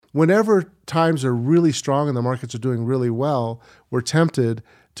whenever times are really strong and the markets are doing really well, we're tempted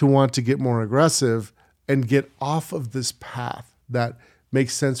to want to get more aggressive and get off of this path that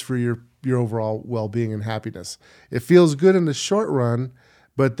makes sense for your overall well-being and happiness. It feels good in the short run,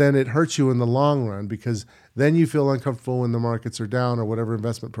 but then it hurts you in the long run because then you feel uncomfortable when the markets are down or whatever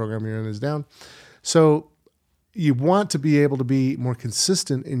investment program you're in is down. So you want to be able to be more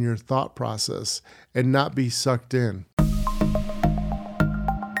consistent in your thought process and not be sucked in.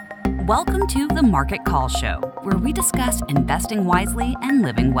 Welcome to the Market Call Show, where we discuss investing wisely and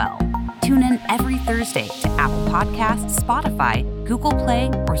living well. Tune in every Thursday to Apple Podcasts, Spotify, Google Play,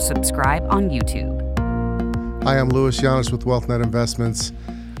 or subscribe on YouTube. Hi, I'm Louis Llanes with WealthNet Investments.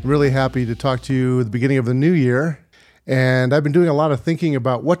 I'm really happy to talk to you at the beginning of the new year. And I've been doing a lot of thinking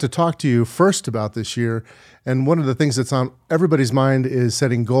about what to talk to you first about this year. And one of the things that's on everybody's mind is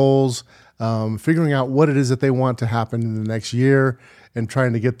setting goals, figuring out what it is that they want to happen in the next year, and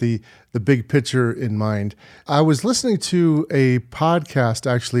trying to get the big picture in mind. I was listening to a podcast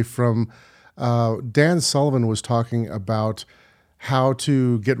actually from Dan Sullivan was talking about how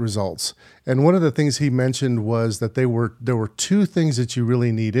to get results. And one of the things he mentioned was that there were two things that you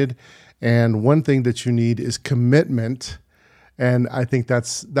really needed. And one thing that you need is commitment. And I think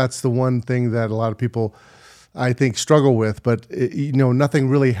that's the one thing that a lot of people, I think, struggle with. But nothing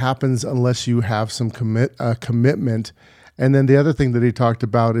really happens unless you have some commitment. And then the other thing that he talked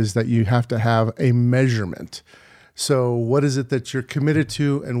about is that you have to have a measurement. So what is it that you're committed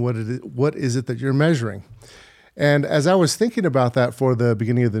to, and what is it that you're measuring? And as I was thinking about that for the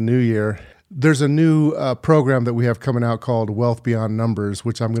beginning of the new year, there's a new program that we have coming out called Wealth Beyond Numbers,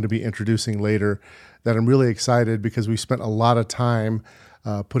 which I'm going to be introducing later, that I'm really excited because we spent a lot of time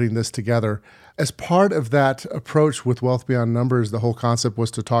putting this together. As part of that approach with Wealth Beyond Numbers, the whole concept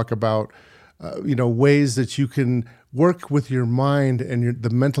was to talk about ways that you can work with your mind and the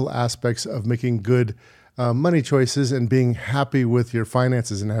mental aspects of making good money choices and being happy with your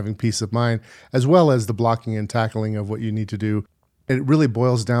finances and having peace of mind, as well as the blocking and tackling of what you need to do. It really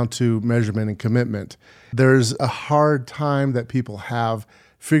boils down to measurement and commitment. There's a hard time that people have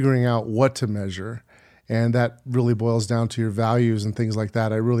figuring out what to measure, and that really boils down to your values and things like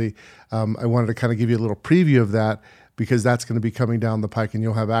that. I wanted to kind of give you a little preview of that, because that's going to be coming down the pike, and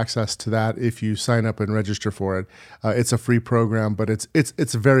you'll have access to that if you sign up and register for it. It's a free program, but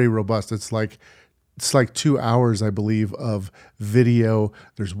it's very robust. It's like 2 hours, I believe, of video.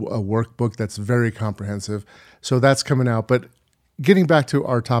 There's a workbook that's very comprehensive. So that's coming out. But getting back to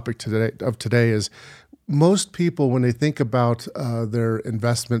our topic today is most people, when they think about their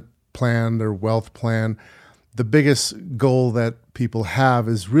investment plan, their wealth plan, the biggest goal that people have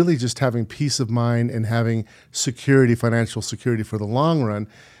is really just having peace of mind and having security, financial security for the long run.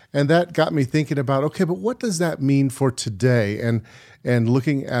 And that got me thinking about, okay, but what does that mean for today? And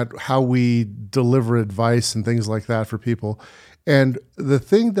looking at how we deliver advice and things like that for people. And the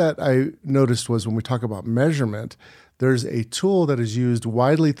thing that I noticed was when we talk about measurement, there's a tool that is used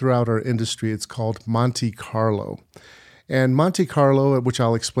widely throughout our industry. It's called Monte Carlo. And Monte Carlo, which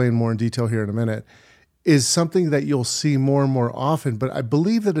I'll explain more in detail here in a minute, is something that you'll see more and more often, but I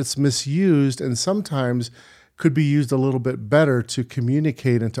believe that it's misused and sometimes could be used a little bit better to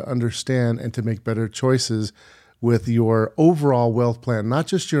communicate and to understand and to make better choices with your overall wealth plan, not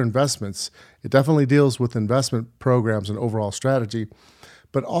just your investments. It definitely deals with investment programs and overall strategy,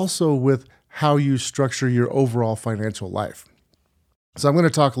 but also with how you structure your overall financial life. So I'm going to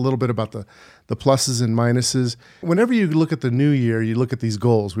talk a little bit about the pluses and minuses. Whenever you look at the new year, you look at these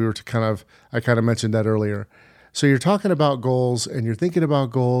goals. I kind of mentioned that earlier. So you're talking about goals and you're thinking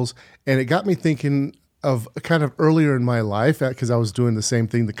about goals, and it got me thinking of kind of earlier in my life, because I was doing the same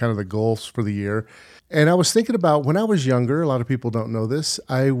thing, the goals for the year. And I was thinking about when I was younger, a lot of people don't know this,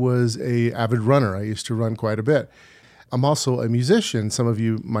 I was an avid runner. I used to run quite a bit. I'm also a musician. Some of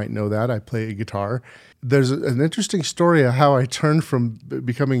you might know that. I play a guitar. There's an interesting story of how I turned from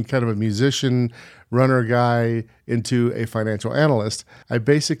becoming kind of a musician, runner guy into a financial analyst. I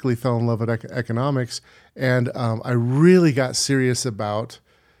basically fell in love with economics, and I really got serious about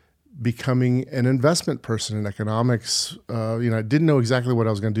becoming an investment person in economics. I didn't know exactly what I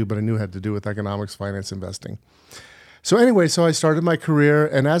was going to do, but I knew it had to do with economics, finance, investing. So anyway, I started my career,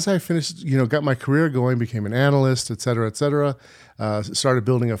 and as I finished, got my career going, became an analyst, et cetera, started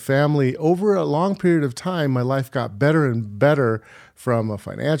building a family. Over a long period of time, my life got better and better from a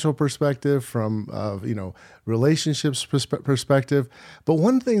financial perspective, from relationships perspective. But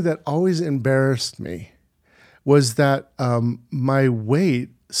one thing that always embarrassed me was that my weight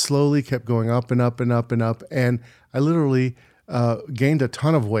slowly kept going up and up and up and up, and I literally gained a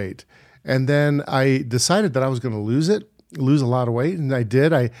ton of weight. And then I decided that I was going to lose it, lose a lot of weight, and I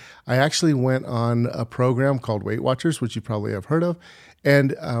did. I actually went on a program called Weight Watchers, which you probably have heard of.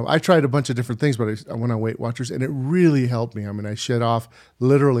 And I tried a bunch of different things, but I went on Weight Watchers, and it really helped me. I mean, I shed off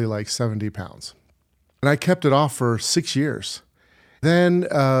literally like 70 pounds. And I kept it off for 6 years. Then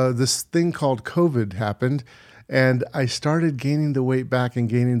this thing called COVID happened, and I started gaining the weight back and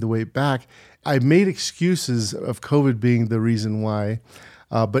gaining the weight back. I made excuses of COVID being the reason why.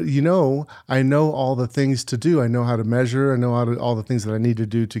 But I know all the things to do. I know how to measure. I know all the things that I need to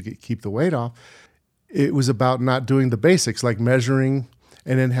do to keep the weight off. It was about not doing the basics like measuring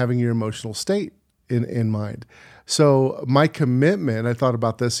and then having your emotional state in mind. So my commitment, I thought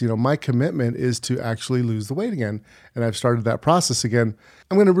about this, my commitment is to actually lose the weight again. And I've started that process again.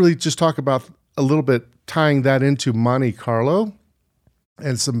 I'm going to really just talk about a little bit tying that into Monte Carlo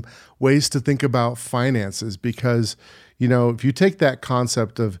and some ways to think about finances, because if you take that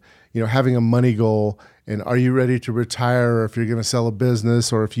concept of, having a money goal and are you ready to retire, or if you're going to sell a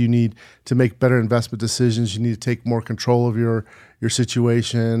business, or if you need to make better investment decisions, you need to take more control of your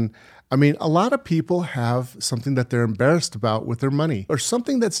situation. I mean, a lot of people have something that they're embarrassed about with their money, or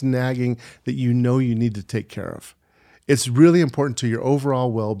something that's nagging that you need to take care of. It's really important to your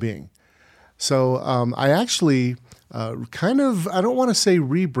overall well-being. So I actually I don't want to say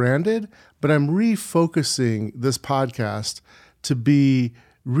rebranded, but I'm refocusing this podcast to be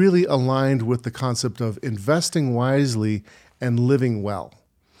really aligned with the concept of investing wisely and living well.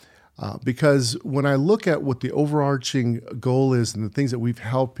 Because when I look at what the overarching goal is and the things that we've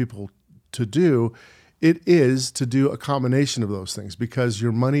helped people to do, it is to do a combination of those things, because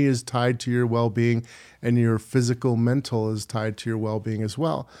your money is tied to your well-being and your physical, mental is tied to your well-being as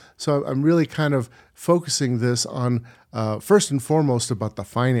well. So I'm really kind of focusing this on first and foremost about the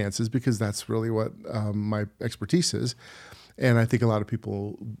finances, because that's really what my expertise is. And I think a lot of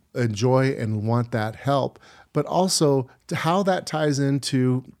people enjoy and want that help, but also to how that ties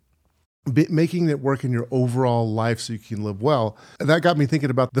into making it work in your overall life so you can live well. And that got me thinking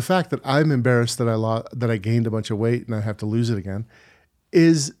about the fact that I'm embarrassed that I gained a bunch of weight and I have to lose it again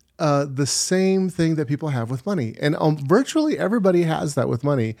is the same thing that people have with money. And virtually everybody has that with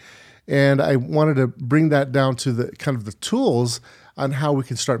money. And I wanted to bring that down to the kind of the tools on how we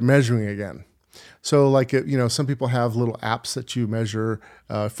can start measuring again. So some people have little apps that you measure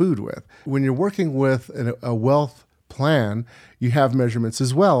food with. When you're working with a wealth plan, you have measurements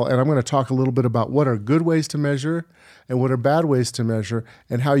as well. And I'm going to talk a little bit about what are good ways to measure and what are bad ways to measure,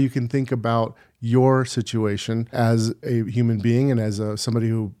 and how you can think about your situation as a human being and as somebody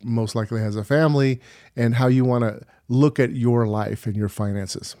who most likely has a family, and how you want to look at your life and your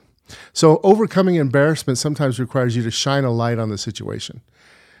finances. So overcoming embarrassment sometimes requires you to shine a light on the situation.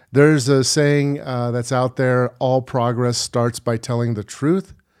 There's a saying that's out there, all progress starts by telling the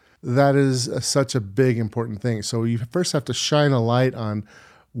truth. That is such a big, important thing. So you first have to shine a light on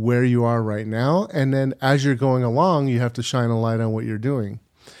where you are right now. And then as you're going along, you have to shine a light on what you're doing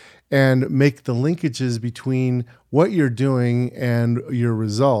and make the linkages between what you're doing and your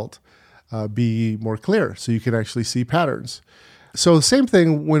result be more clear, so you can actually see patterns. So the same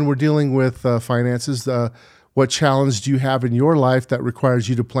thing when we're dealing with finances. What challenge do you have in your life that requires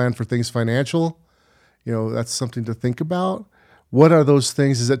you to plan for things financial? That's something to think about. What are those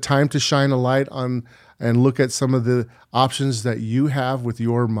things? Is it time to shine a light on and look at some of the options that you have with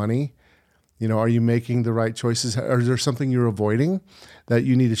your money? Are you making the right choices? Or is there something you're avoiding that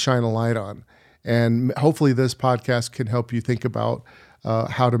you need to shine a light on? And hopefully this podcast can help you think about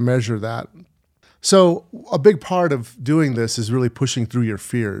how to measure that. So a big part of doing this is really pushing through your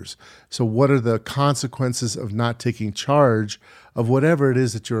fears. So what are the consequences of not taking charge of whatever it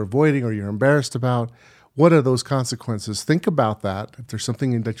is that you're avoiding or you're embarrassed about? What are those consequences? Think about that if there's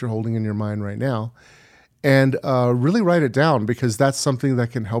something that you're holding in your mind right now, and really write it down, because that's something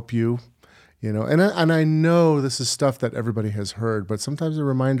that can help you. And I know this is stuff that everybody has heard, but sometimes a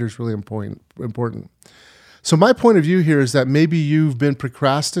reminder is really important. So my point of view here is that maybe you've been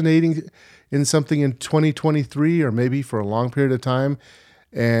procrastinating in something in 2023, or maybe for a long period of time,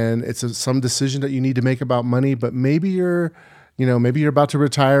 and it's some decision that you need to make about money, but maybe you're about to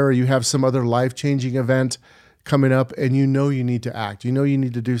retire, or you have some other life-changing event coming up, and you need to act. You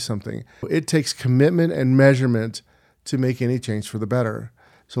need to do something. It takes commitment and measurement to make any change for the better.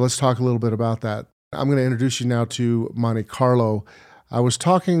 So let's talk a little bit about that. I'm going to introduce you now to Monte Carlo. I was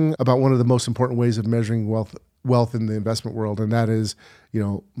talking about one of the most important ways of measuring wealth in the investment world, and that is,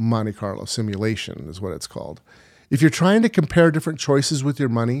 Monte Carlo simulation is what it's called. If you're trying to compare different choices with your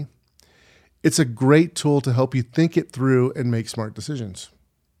money, it's a great tool to help you think it through and make smart decisions.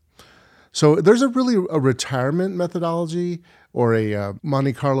 So there's a retirement methodology or a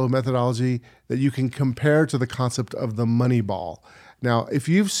Monte Carlo methodology that you can compare to the concept of the money ball. Now, if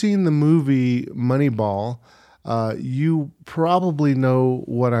you've seen the movie Moneyball, you probably know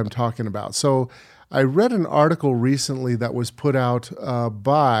what I'm talking about. So I read an article recently that was put out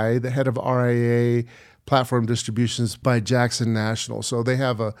by the head of RIA platform distributions by Jackson National. So they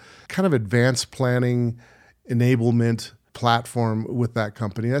have a kind of advanced planning enablement platform with that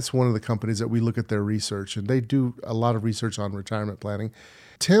company. That's one of the companies that we look at their research, and they do a lot of research on retirement planning.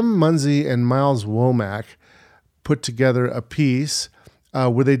 Tim Munsey and Miles Womack put together a piece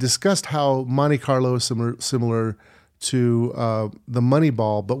where they discussed how Monte Carlo is similar to the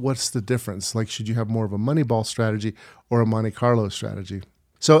Moneyball, but what's the difference? Like, should you have more of a Moneyball strategy or a Monte Carlo strategy?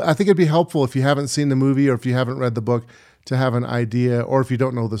 So I think it'd be helpful if you haven't seen the movie or if you haven't read the book to have an idea, or if you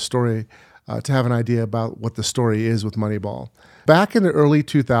don't know the story, to have an idea about what the story is with Moneyball. Back in the early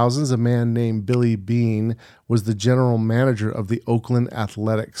 2000s, a man named Billy Beane was the general manager of the Oakland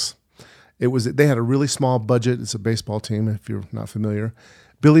Athletics. They had a really small budget. It's a baseball team, if you're not familiar.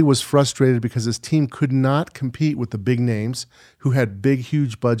 Billy was frustrated because his team could not compete with the big names who had big,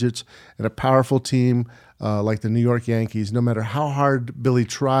 huge budgets and a powerful team like the New York Yankees. No matter how hard Billy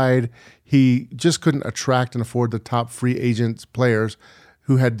tried, he just couldn't attract and afford the top free agent players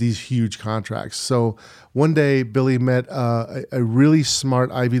who had these huge contracts. So one day, Billy met a really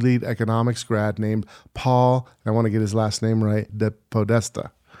smart Ivy League economics grad named Paul, I want to get his last name right, de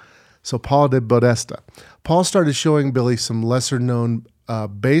Podesta. So Paul de Podesta. Paul started showing Billy some lesser-known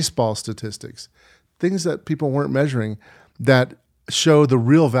baseball statistics, things that people weren't measuring, that show the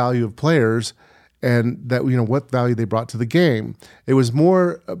real value of players and that, what value they brought to the game. It was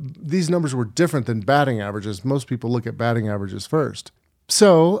more, these numbers were different than batting averages. Most people look at batting averages first.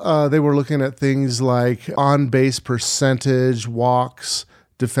 So they were looking at things like on-base percentage, walks,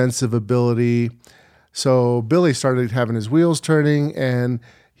 defensive ability. So Billy started having his wheels turning, and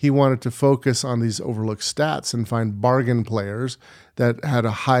he wanted to focus on these overlooked stats and find bargain players that had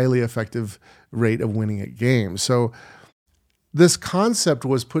a highly effective rate of winning at games. So this concept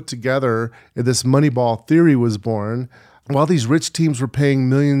was put together, this Moneyball theory was born. While these rich teams were paying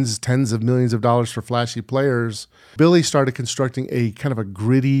millions, tens of millions of dollars for flashy players, Billy started constructing a kind of a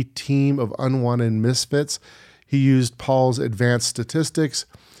gritty team of unwanted misfits. He used Paul's advanced statistics,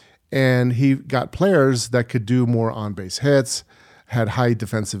 and he got players that could do more on-base hits, had high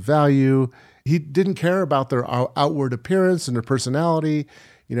defensive value. He didn't care about their outward appearance and their personality.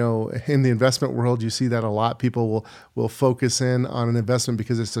 In the investment world, you see that a lot. People will focus in on an investment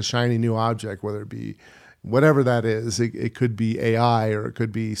because it's a shiny new object, whether it be whatever that is. It could be AI, or it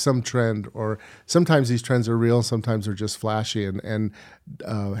could be some trend, or sometimes these trends are real, sometimes they're just flashy and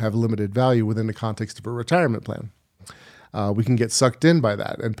have limited value within the context of a retirement plan. We can get sucked in by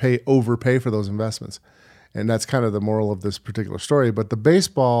that and overpay for those investments. And that's kind of the moral of this particular story. But the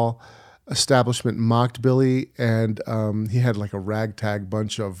baseball establishment mocked Billy, and he had like a ragtag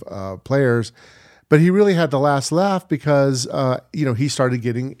bunch of players. But he really had the last laugh because he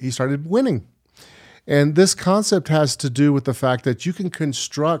started winning. And this concept has to do with the fact that you can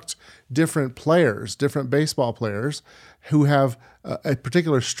construct different players, different baseball players who have a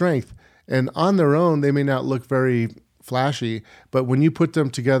particular strength. And on their own, they may not look very flashy, but when you put them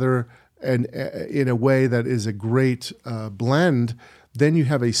together and in a way that is a great blend, then you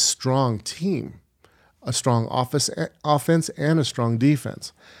have a strong team, a strong offense and a strong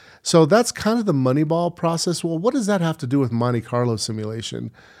defense. So that's kind of the Moneyball process. Well, what does that have to do with Monte Carlo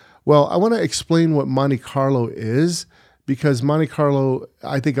simulation? Well, I want to explain what Monte Carlo is, because Monte Carlo,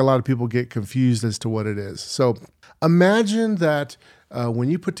 I think a lot of people get confused as to what it is. So imagine that when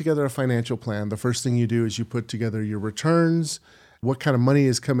you put together a financial plan, the first thing you do is you put together your returns, what kind of money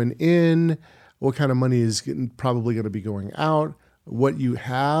is coming in, what kind of money is probably going to be going out, what you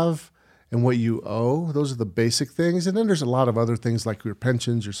have and what you owe. Those are the basic things. And then there's a lot of other things like your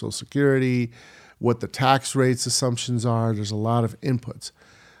pensions, your Social Security, what the tax rates assumptions are. There's a lot of inputs.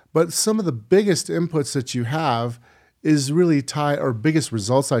 But some of the biggest inputs that you have is really tied, or biggest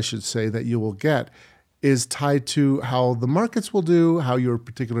results, I should say, that you will get is tied to how the markets will do, how your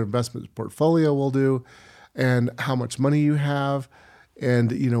particular investment portfolio will do, and how much money you have,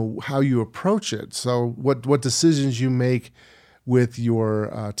 and how you approach it. So what decisions you make with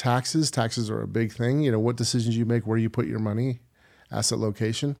your taxes. Taxes are a big thing. What decisions you make, where you put your money, asset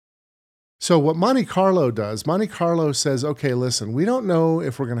location. So what Monte Carlo does, Monte Carlo says, okay, listen, we don't know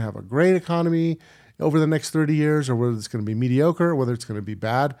if we're going to have a great economy over the next 30 years or whether it's going to be mediocre or whether it's going to be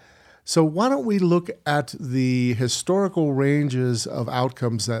bad. So why don't we look at the historical ranges of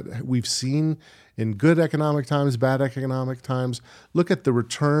outcomes that we've seen in good economic times, bad economic times, look at the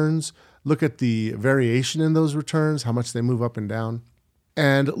returns look at the variation in those returns, how much they move up and down.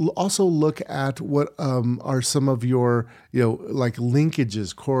 And also look at what are some of your, like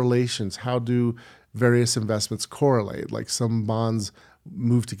linkages, correlations. How do various investments correlate? Like some bonds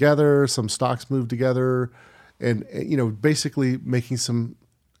move together, some stocks move together, and basically making some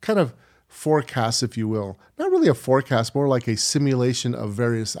kind of forecasts, if you will. Not really a forecast, more like a simulation of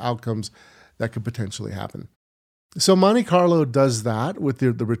various outcomes that could potentially happen. So Monte Carlo does that with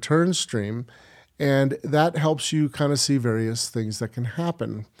the return stream, and that helps you kind of see various things that can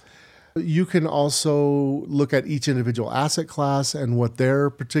happen. You can also look at each individual asset class and what their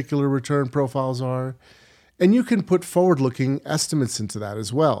particular return profiles are. And you can put forward-looking estimates into that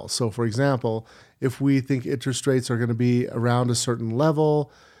as well. So for example, if we think interest rates are going to be around a certain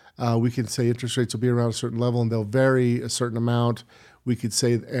level, we can say interest rates will be around a certain level and they'll vary a certain amount. We could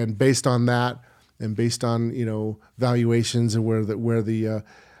say, and based on that, and based on valuations and where the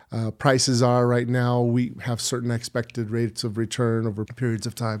prices are right now, we have certain expected rates of return over periods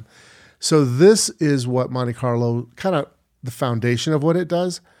of time. So this is what Monte Carlo, kind of the foundation of what it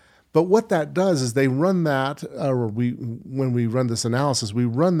does. But what that does is they run that, when we run this analysis, we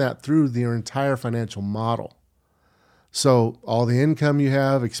run that through their entire financial model. So all the income you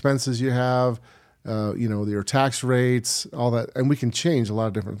have, expenses you have, your tax rates, all that, and we can change a lot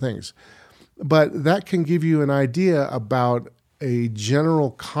of different things. But that can give you an idea about a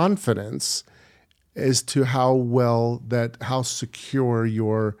general confidence as to how secure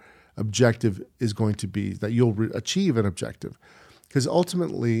your objective is going to be, that you'll achieve an objective. Because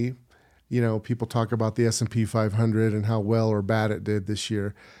ultimately, people talk about the S&P 500 and how well or bad it did this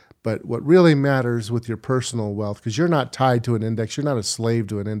year. But what really matters with your personal wealth, because you're not tied to an index, you're not a slave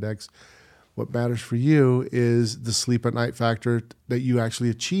to an index. What matters for you is the sleep at night factor that you actually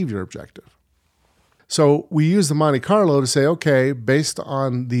achieve your objective. So we use the Monte Carlo to say, okay, based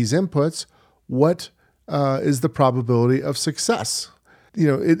on these inputs, what is the probability of success?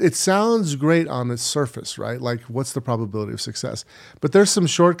 It sounds great on its surface, right? Like, what's the probability of success? But there's some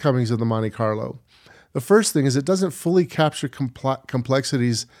shortcomings of the Monte Carlo. The first thing is it doesn't fully capture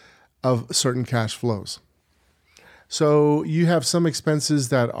complexities of certain cash flows. So you have some expenses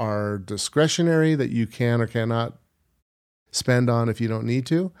that are discretionary that you can or cannot spend on if you don't need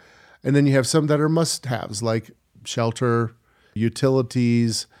to. And then you have some that are must-haves, like shelter,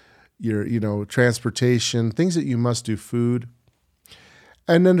 utilities, your transportation, things that you must do, food.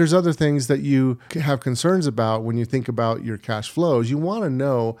 And then there's other things that you have concerns about when you think about your cash flows. You want to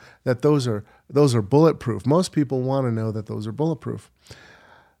know that those are bulletproof. Most people want to know that those are bulletproof.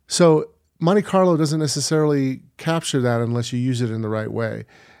 So Monte Carlo doesn't necessarily capture that unless you use it in the right way.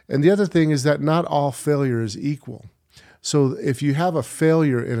 And the other thing is that not all failure is equal. So if you have a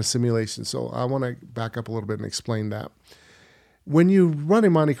failure in a simulation, so I want to back up a little bit and explain that. When you run a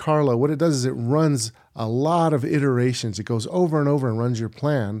Monte Carlo, what it does is it runs a lot of iterations. It goes over and over and runs your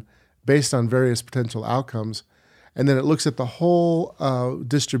plan based on various potential outcomes. And then it looks at the whole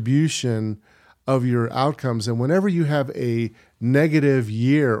distribution of your outcomes. And whenever you have a negative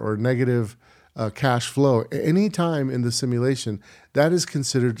year or negative cash flow, any time in the simulation, that is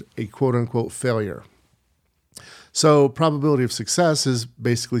considered a quote-unquote failure. So probability of success is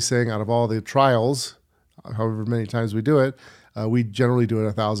basically saying out of all the trials, however many times we do it, we generally do it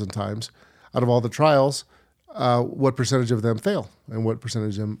 1,000 times. Out of all the trials, what percentage of them fail and what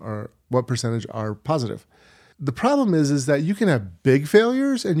percentage are positive? The problem is that you can have big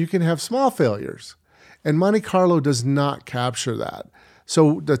failures and you can have small failures, and Monte Carlo does not capture that.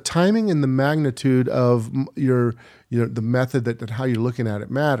 So the timing and the magnitude of the method that how you're looking at it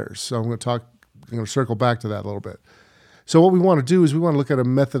matters. So I'm going to circle back to that a little bit. So what we want to do is we want to look at a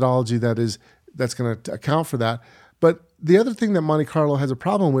methodology that's going to account for that. But the other thing that Monte Carlo has a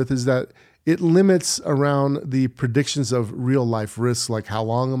problem with is that it limits around the predictions of real life risks, like how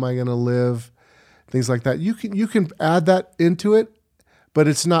long am I going to live, things like that. You can add that into it, but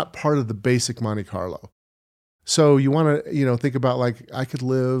it's not part of the basic Monte Carlo. So you want to think about, like, I could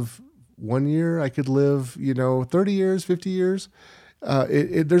live 1 year, I could live 30 years, 50 years.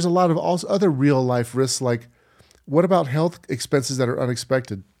 There's a lot of also other real life risks, like what about health expenses that are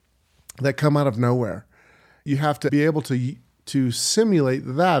unexpected, that come out of nowhere? You have to be able to simulate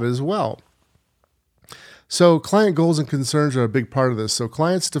that as well. So client goals and concerns are a big part of this. So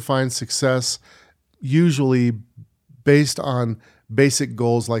clients define success usually based on basic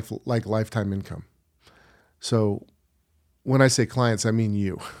goals like lifetime income. So when I say clients, I mean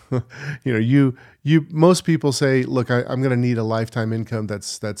you. Most people say, look, I'm going to need a lifetime income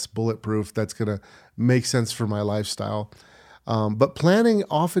that's bulletproof, that's going to make sense for my lifestyle. But planning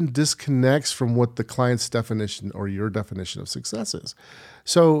often disconnects from what the client's definition or your definition of success is.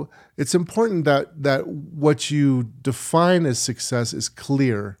 So it's important that what you define as success is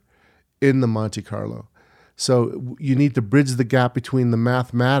clear in the Monte Carlo. So you need to bridge the gap between the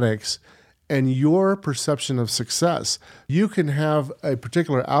mathematics and your perception of success. You can have a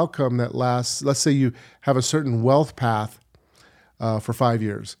particular outcome that lasts, let's say you have a certain wealth path for 5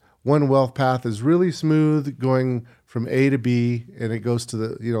 years. One wealth path is really smooth, going from A to B, and it goes to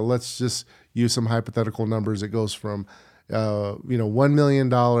let's just use some hypothetical numbers. It goes from, $1 million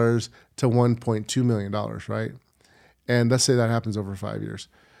to $1.2 million, right? And let's say that happens over 5 years.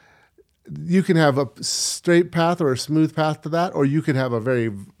 You can have a straight path or a smooth path to that, or you could have a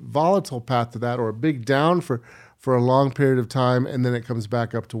very volatile path to that, or a big down for a long period of time, and then it comes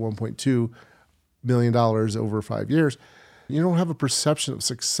back up to $1.2 million over 5 years. You don't have a perception of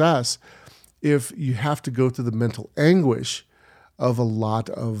success if you have to go through the mental anguish of a lot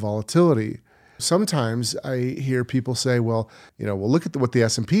of volatility. Sometimes I hear people say, well, look at what the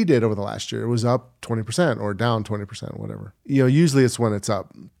S&P did over the last year. It was up 20% or down 20%, whatever. Usually it's when it's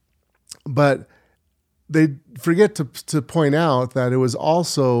up. But they forget to point out that it was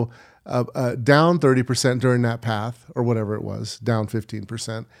also down 30% during that path, or whatever it was, down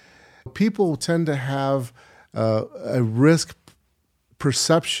 15%. People tend to have a risk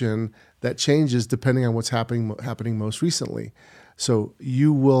perception that changes depending on what's happening most recently. So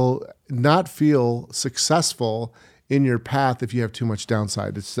you will not feel successful in your path if you have too much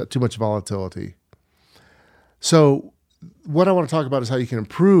downside. It's too much volatility. So what I want to talk about is how you can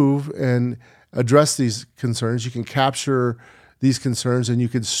improve and address these concerns. You can capture these concerns and you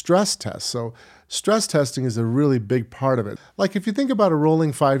can stress test. So stress testing is a really big part of it. Like if you think about a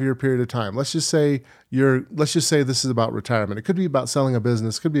rolling 5-year period of time, let's just say this is about retirement. It could be about selling a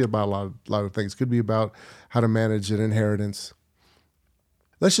business. It could be about a lot of things. It could be about how to manage an inheritance.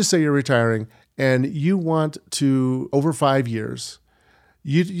 Let's just say you're retiring and you want to, over 5 years,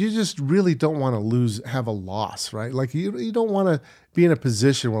 you just really don't want to have a loss, right? Like you don't want to be in a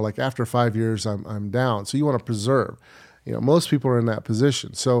position where like after 5 years I'm down. So you want to preserve. Most people are in that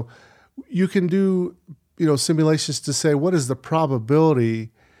position. So you can do, simulations to say, what is the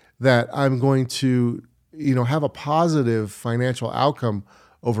probability that I'm going to, have a positive financial outcome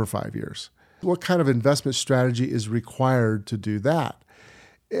over 5 years? What kind of investment strategy is required to do that?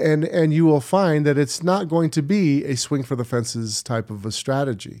 And you will find that it's not going to be a swing for the fences type of a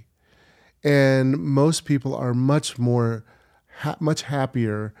strategy. And most people are much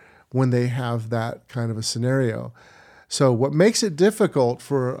happier when they have that kind of a scenario. So what makes it difficult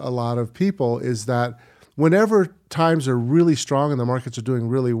for a lot of people is that whenever times are really strong and the markets are doing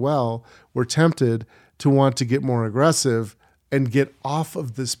really well, we're tempted to want to get more aggressive and get off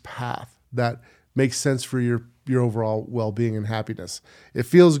of this path that makes sense for your overall well-being and happiness. It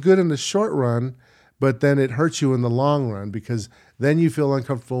feels good in the short run, but then it hurts you in the long run because then you feel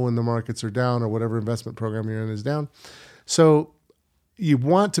uncomfortable when the markets are down or whatever investment program you're in is down. So you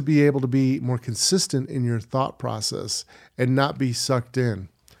want to be able to be more consistent in your thought process and not be sucked in.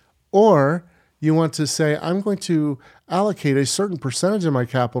 Or you want to say, I'm going to allocate a certain percentage of my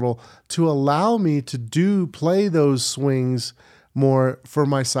capital to allow me to play those swings more for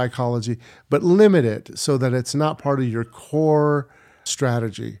my psychology, but limit it so that it's not part of your core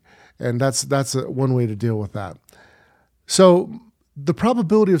strategy. And that's one way to deal with that. So the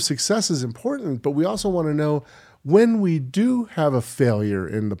probability of success is important, but we also want to know when we do have a failure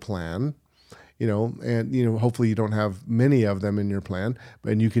in the plan, and hopefully you don't have many of them in your plan,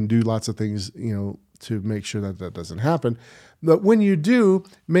 and you can do lots of things, to make sure that doesn't happen. But when you do,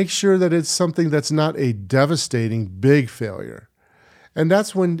 make sure that it's something that's not a devastating big failure. And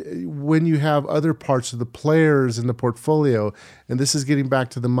that's when you have other parts of the players in the portfolio, and this is getting back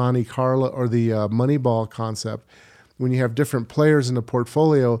to the Monte Carlo or the Moneyball concept, when you have different players in the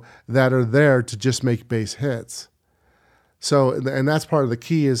portfolio that are there to just make base hits. So, and that's part of the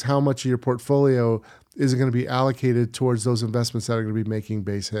key is how much of your portfolio is going to be allocated towards those investments that are going to be making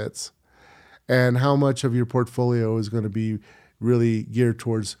base hits, and how much of your portfolio is going to be really geared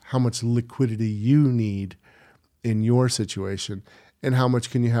towards how much liquidity you need in your situation, and how much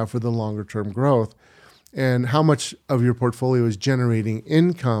can you have for the longer term growth, and how much of your portfolio is generating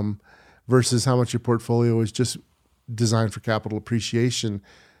income versus how much your portfolio is just designed for capital appreciation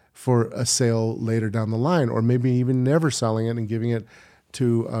for a sale later down the line, or maybe even never selling it and giving it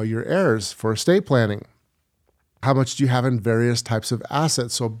to your heirs for estate planning. How much do you have in various types of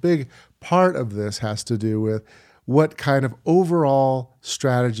assets? So a big part of this has to do with what kind of overall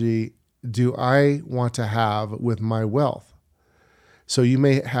strategy do I want to have with my wealth? So you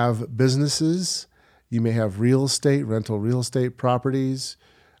may have businesses, You may have real estate, rental real estate properties.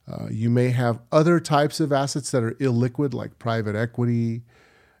 You may have other types of assets that are illiquid, like private equity,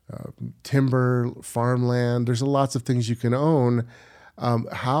 timber, farmland. There's lots of things you can own.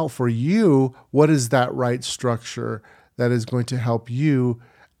 How, for you, what is that right structure that is going to help you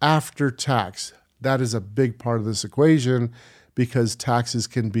after tax? That is a big part of this equation, because taxes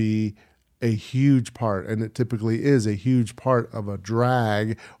can be a huge part, and it typically is a huge part of a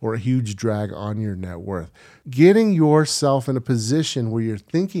drag or a huge drag on your net worth. Getting yourself in a position where you're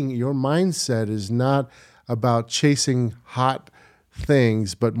thinking, your mindset is not about chasing hot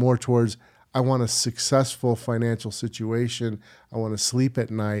things, but more towards, I want a successful financial situation. I want to sleep at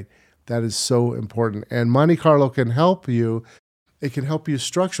night. That is so important. And Monte Carlo can help you. It can help you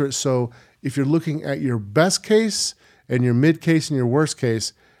structure it. So if you're looking at your best case and your mid case and your worst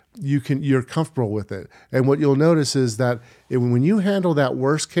case, you're comfortable with it. And what you'll notice is that when you handle that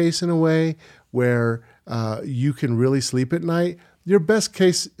worst case in a way where you can really sleep at night, your best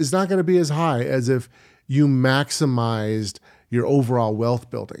case is not going to be as high as if you maximized your overall wealth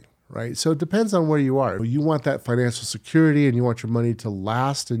building, right? So it depends on where you are. You want that financial security, and you want your money to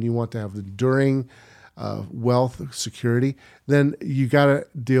last, and you want to have enduring wealth security, then you got to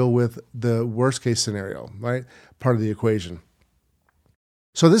deal with the worst case scenario, right? Part of the equation.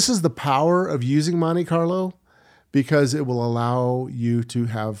 So this is the power of using Monte Carlo, because it will allow you to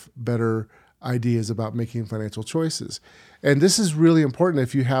have better ideas about making financial choices. And this is really important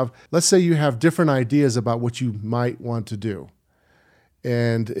if you have, let's say you have different ideas about what you might want to do.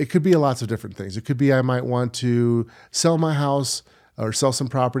 And it could be lots of different things. It could be, I might want to sell my house or sell some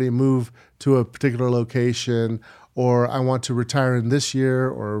property and move to a particular location, or I want to retire in this year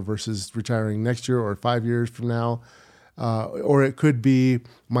or versus retiring next year or 5 years from now. Or it could be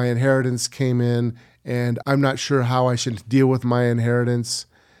my inheritance came in and I'm not sure how I should deal with my inheritance.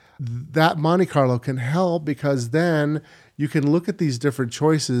 That Monte Carlo can help, because then you can look at these different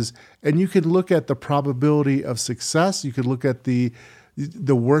choices and you can look at the probability of success. You can look at the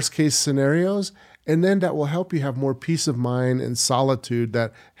worst case scenarios, and then that will help you have more peace of mind and solitude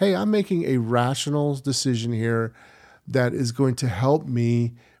that, hey, I'm making a rational decision here that is going to help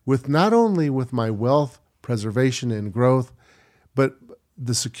me with not only with my wealth preservation and growth, but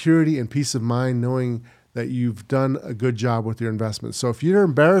the security and peace of mind knowing that you've done a good job with your investments. So if you're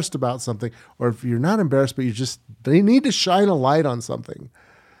embarrassed about something, or if you're not embarrassed, but they need to shine a light on something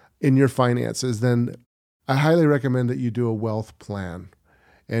in your finances, then I highly recommend that you do a wealth plan.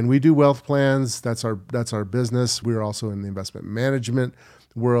 And we do wealth plans. That's our business. We're also in the investment management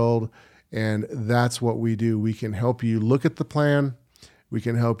world, and that's what we do. We can help you look at the plan. We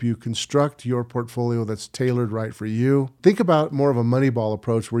can help you construct your portfolio that's tailored right for you. Think about more of a Moneyball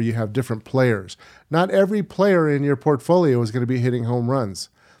approach where you have different players. Not every player in your portfolio is going to be hitting home runs.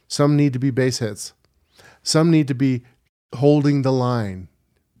 Some need to be base hits. Some need to be holding the line.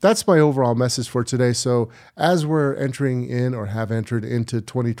 That's my overall message for today. So as we're entering in or have entered into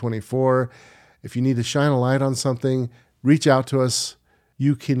 2024, if you need to shine a light on something, reach out to us.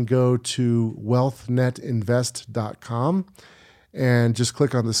 You can go to wealthnetinvest.com and just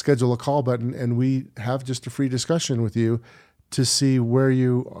click on the schedule a call button, and we have just a free discussion with you to see where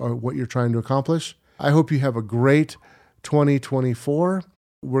you are, what you're trying to accomplish. I hope you have a great 2024.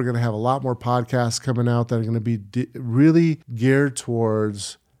 We're going to have a lot more podcasts coming out that are going to be really geared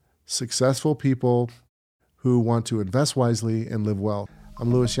towards successful people who want to invest wisely and live well. I'm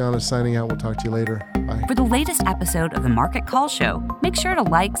Louis Llanes signing out. We'll talk to you later. Bye. For the latest episode of the Market Call Show, make sure to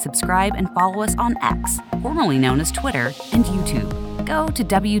like, subscribe, and follow us on X, formerly known as Twitter, and YouTube. Go to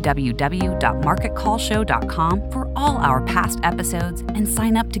www.marketcallshow.com for all our past episodes and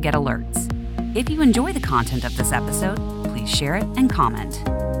sign up to get alerts. If you enjoy the content of this episode, please share it and comment.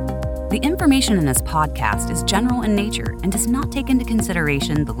 The information in this podcast is general in nature and does not take into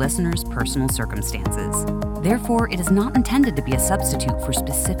consideration the listener's personal circumstances. Therefore, it is not intended to be a substitute for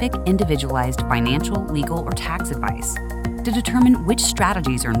specific, individualized financial, legal, or tax advice. To determine which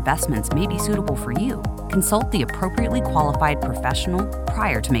strategies or investments may be suitable for you, consult the appropriately qualified professional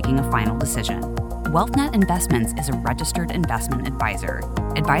prior to making a final decision. WealthNet Investments is a registered investment advisor.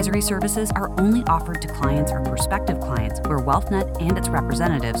 Advisory services are only offered to clients or prospective clients where WealthNet and its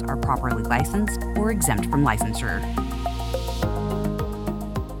representatives are properly licensed or exempt from licensure.